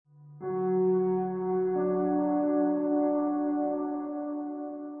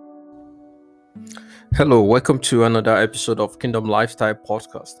Hello, welcome to another episode of Kingdom Lifestyle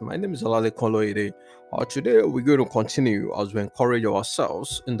Podcast. My name is Olale Koloide. Today we're going to continue as we encourage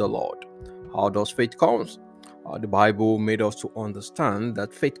ourselves in the Lord. How does faith comes? The Bible made us to understand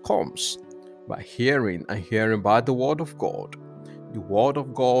that faith comes by hearing and hearing by the Word of God. The Word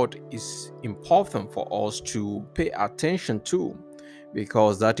of God is important for us to pay attention to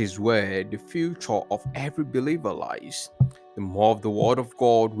because that is where the future of every believer lies. The more of the Word of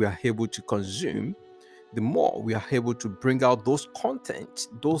God we are able to consume, the more we are able to bring out those content,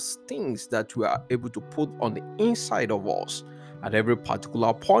 those things that we are able to put on the inside of us at every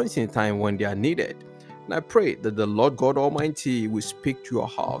particular point in time when they are needed. And I pray that the Lord God Almighty will speak to your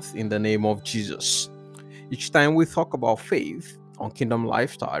heart in the name of Jesus. Each time we talk about faith on Kingdom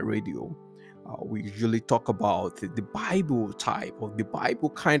Lifestyle Radio, we usually talk about the Bible type of the Bible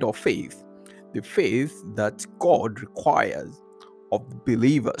kind of faith, the faith that God requires of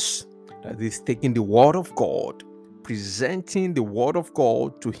believers, that is taking the word of God, presenting the word of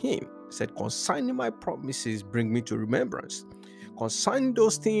God to Him. He said, concerning my promises, bring me to remembrance. Concerning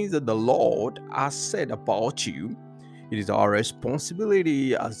those things that the Lord has said about you, it is our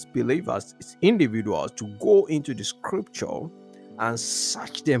responsibility as believers, as individuals, to go into the scripture and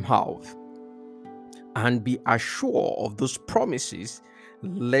search them out and be assured of those promises.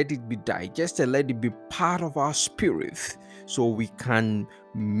 Let it be digested, let it be part of our spirit so we can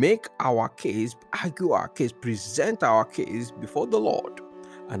make our case, argue our case, present our case before the Lord.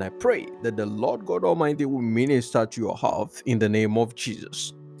 And I pray that the Lord God Almighty will minister to your heart in the name of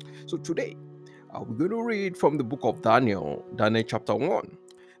Jesus. So today, we're going to read from the book of Daniel, Daniel chapter 1.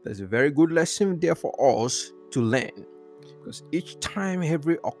 There's a very good lesson there for us to learn. Because each time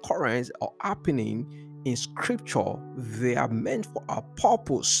every occurrence or happening in scripture, they are meant for a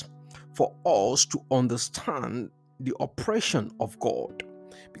purpose, for us to understand the operation of God.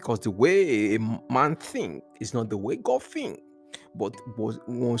 Because the way a man thinks is not the way God thinks. But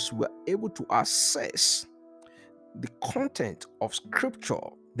once we're able to assess the content of scripture,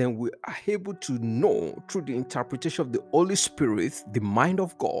 then we are able to know through the interpretation of the Holy Spirit the mind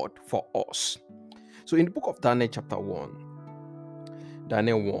of God for us. So in the book of Daniel chapter 1,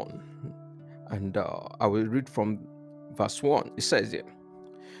 Daniel 1, and I will read from verse 1. It says here,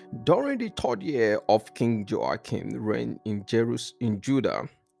 during the third year of King Joachim reign in Judah,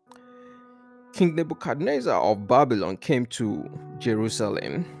 King Nebuchadnezzar of Babylon came to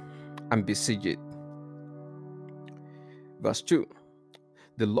Jerusalem and besieged it. Verse 2,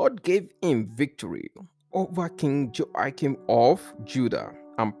 the Lord gave him victory over King Joachim of Judah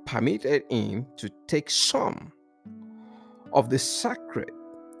and permitted him to take some of the sacred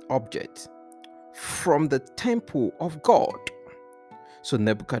objects from the temple of God. So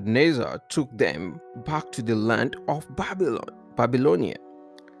Nebuchadnezzar took them back to the land of Babylonia,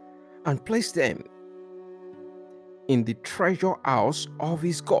 and placed them in the treasure house of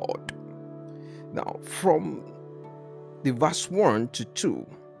his God. Now, from the verse 1 to 2,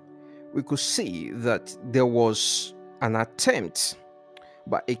 we could see that there was an attempt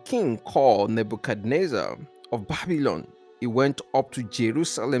by a king called Nebuchadnezzar of Babylon. He went up to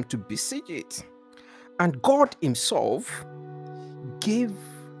Jerusalem to besiege it. And God Himself gave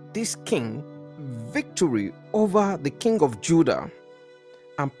this king victory over the king of Judah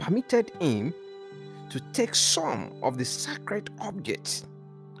and permitted him to take some of the sacred objects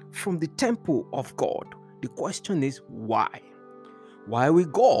from the temple of God. The question is why? Why will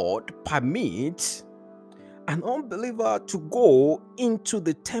God permit an unbeliever to go into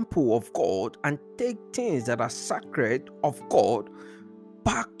the temple of God and take things that are sacred of God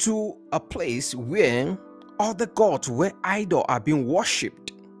back to a place where other gods, where idols are being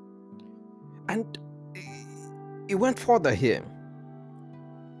worshipped? And he went further here.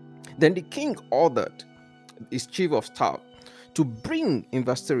 Then the king ordered his chief of staff to bring, in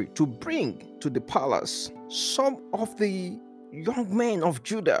verse 3, to bring to the palace some of the young men of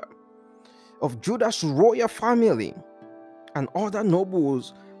Judah, of Judah's royal family, and other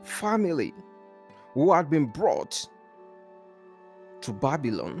nobles' family who had been brought to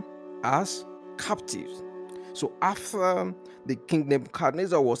Babylon as captives. So after the king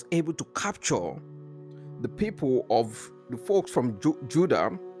Nebuchadnezzar was able to capture the people of the folks from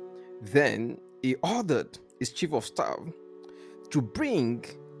Judah, then he ordered his chief of staff to bring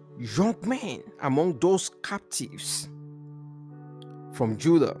young men among those captives from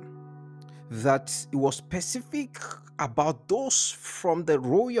Judah, that it was specific about those from the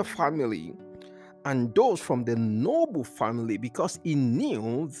royal family and those from the noble family, because he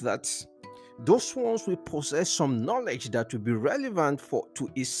knew that those ones will possess some knowledge that will be relevant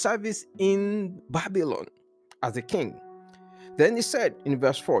to his service in Babylon as a king. Then he said in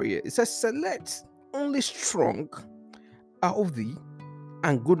verse 4 here, it says, select only strong, healthy,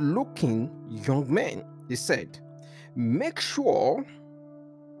 and good looking young men. He said, make sure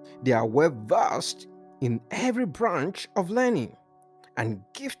they are well versed in every branch of learning and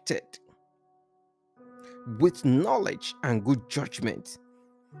gifted with knowledge and good judgment,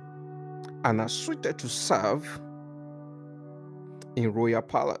 and are suited to serve in royal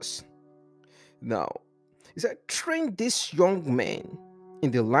palace. Now, he said, train these young men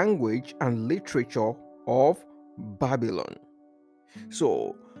in the language and literature of Babylon.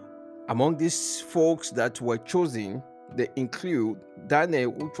 So, among these folks that were chosen, they include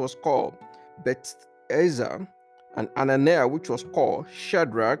Daniel, which was called Bethesda, and Ananiah, which was called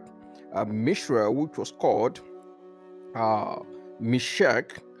Shadrach, Mishra, which was called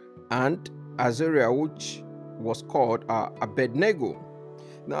Meshach, and Azariah, which was called Abednego.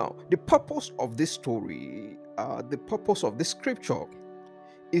 Now, the purpose of this story, the purpose of this scripture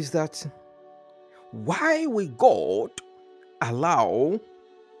is that why will God allow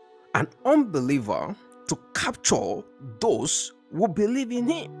an unbeliever to capture those who believe in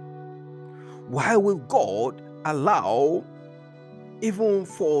Him? Why will God allow, even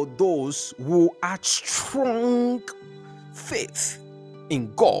for those who had strong faith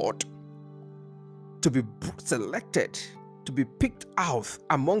in God, to be selected, to be picked out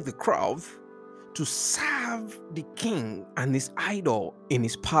among the crowd to serve the king and his idol in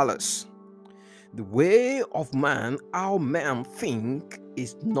his palace? The way of man, how man think,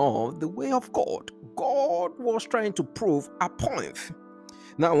 is not the way of God. God was trying to prove a point.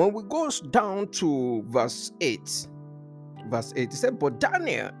 Now, when we go down to verse 8, it said, but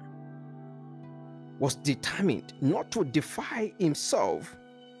Daniel was determined not to defile himself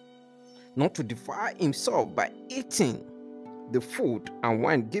by eating the food and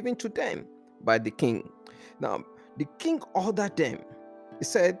wine given to them by the king. Now, the king ordered them. He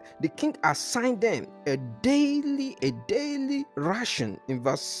said the king assigned them a daily ration. In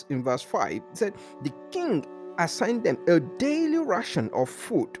verse 5, he said the king assigned them a daily ration of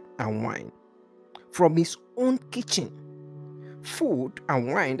food and wine from his own kitchen, food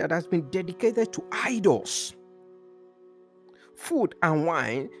and wine that has been dedicated to idols, food and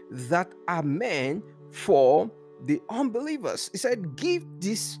wine that are meant for the unbelievers. He said, give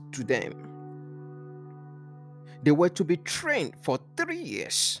this to them. They were to be trained for 3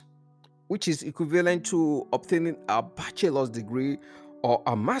 years, which is equivalent to obtaining a bachelor's degree or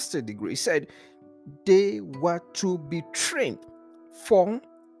a master's degree. He said they were to be trained for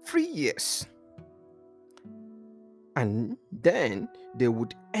 3 years, and then they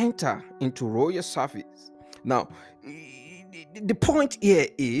would enter into royal service. Now, the point here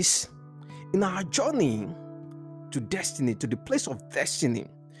is, in our journey to destiny, to the place of destiny,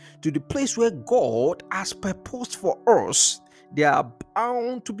 to the place where God has purposed for us, there are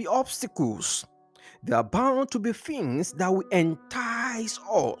bound to be obstacles. There are bound to be things that will entice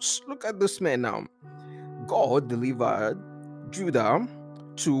us. Look at this man now. God delivered Judah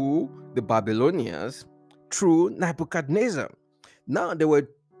to the Babylonians through Nebuchadnezzar. Now they were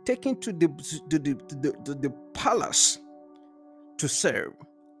taken to the palace to serve,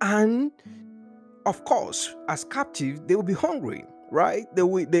 and of course, as captives, they will be hungry, right? They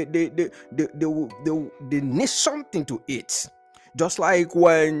need something to eat. Just like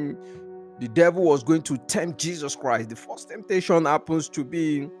when the devil was going to tempt Jesus Christ, the first temptation happens to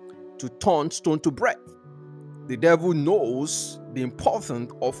be to turn stone to bread. The devil knows the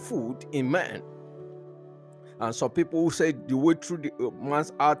importance of food in man. And some people who say the way through the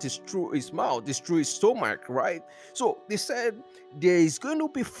man's heart is through his mouth, is through his stomach, right? So they said there is going to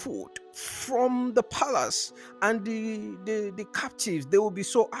be food from the palace, and the captives, they will be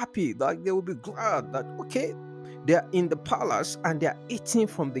so happy, like they will be glad that, okay, they are in the palace and they are eating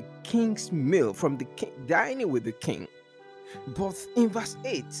from the king's meal, from the king, dining with the king. But in verse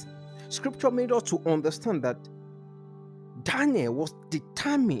 8, scripture made us to understand that Daniel was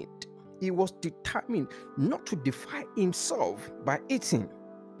determined. He was determined not to defile himself by eating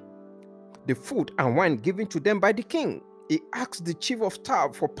the food and wine given to them by the king. He asked the chief of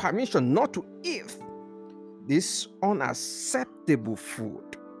staff for permission not to eat this unacceptable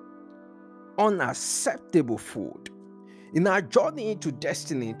food. Unacceptable food. In our journey to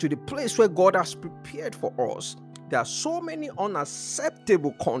destiny, to the place where God has prepared for us, there are so many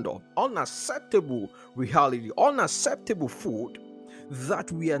unacceptable conduct, unacceptable reality, unacceptable food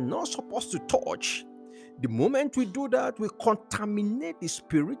that we are not supposed to touch. The moment we do that, we contaminate the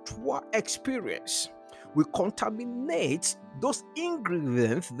spiritual experience. We contaminate those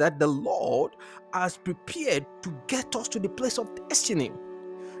ingredients that the Lord has prepared to get us to the place of destiny.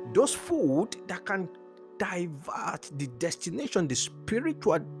 Those food that can divert the destination, the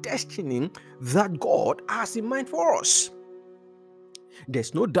spiritual destiny that God has in mind for us.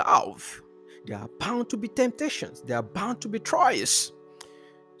 There's no doubt there are bound to be temptations, there are bound to be trials.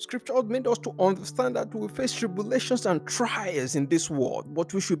 Scripture has made us to understand that we face tribulations and trials in this world,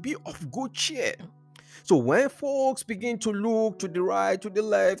 but we should be of good cheer. So when folks begin to look to the right, to the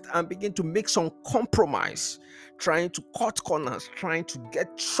left, and begin to make some compromise, trying to cut corners, trying to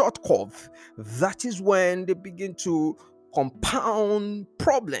get shortcuts, that is when they begin to compound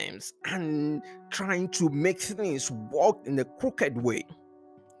problems and trying to make things work in a crooked way.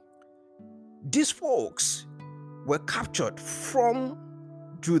 These folks were captured from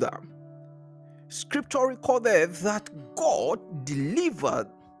Judah. Scripture recorded that God delivered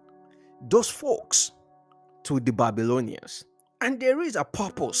those folks to the Babylonians. And there is a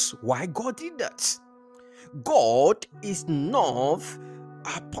purpose why God did that. God is not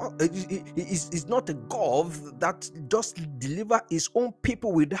a God that just deliver his own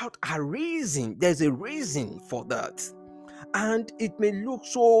people without a reason. There's a reason for that. And it may look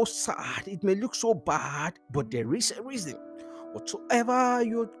so sad, it may look so bad, but there is a reason. Whatsoever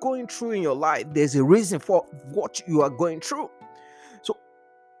you're going through in your life, there's a reason for what you are going through. So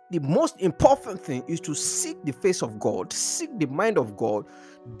the most important thing is to seek the face of God, seek the mind of God.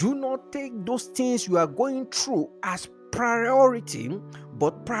 Do not take those things you are going through as priority,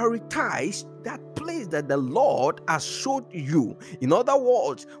 but prioritize that place that the Lord has showed you. In other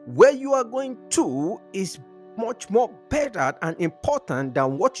words, where you are going to is much more better and important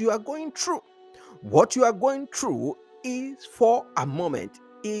than what you are going through. What you are going through is for a moment,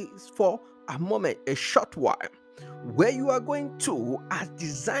 a short while. Where you are going to, as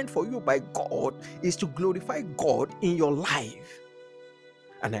designed for you by God, is to glorify God in your life.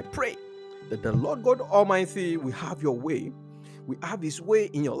 And I pray that the Lord God Almighty will have your way, will have his way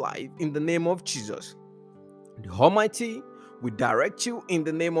in your life in the name of Jesus. The Almighty will direct you in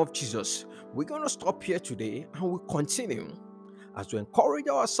the name of Jesus. We're going to stop here today and we'll continue as we encourage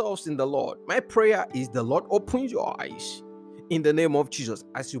ourselves in the Lord. My prayer is the Lord opens your eyes in the name of Jesus.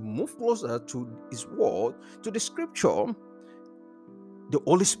 As you move closer to his word, to the scripture, the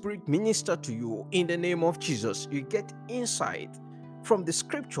Holy Spirit minister to you in the name of Jesus. You get insight from the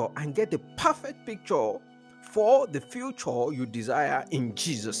scripture and get the perfect picture for the future you desire in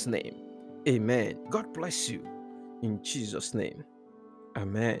Jesus' name. Amen. God bless you in Jesus' name.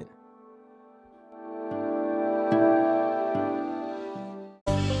 Amen.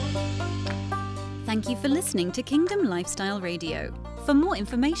 Thank you for listening to Kingdom Lifestyle Radio. For more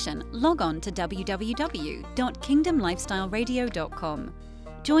information, log on to www.kingdomlifestyleradio.com.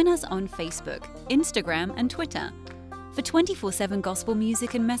 Join us on Facebook, Instagram, and Twitter. For 24/7 gospel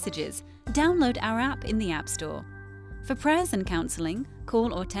music and messages, download our app in the App Store. For prayers and counseling,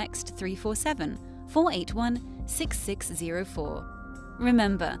 call or text 347-481-6604.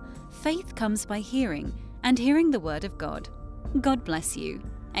 Remember, faith comes by hearing, and hearing the Word of God. God bless you.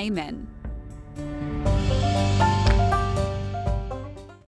 Amen.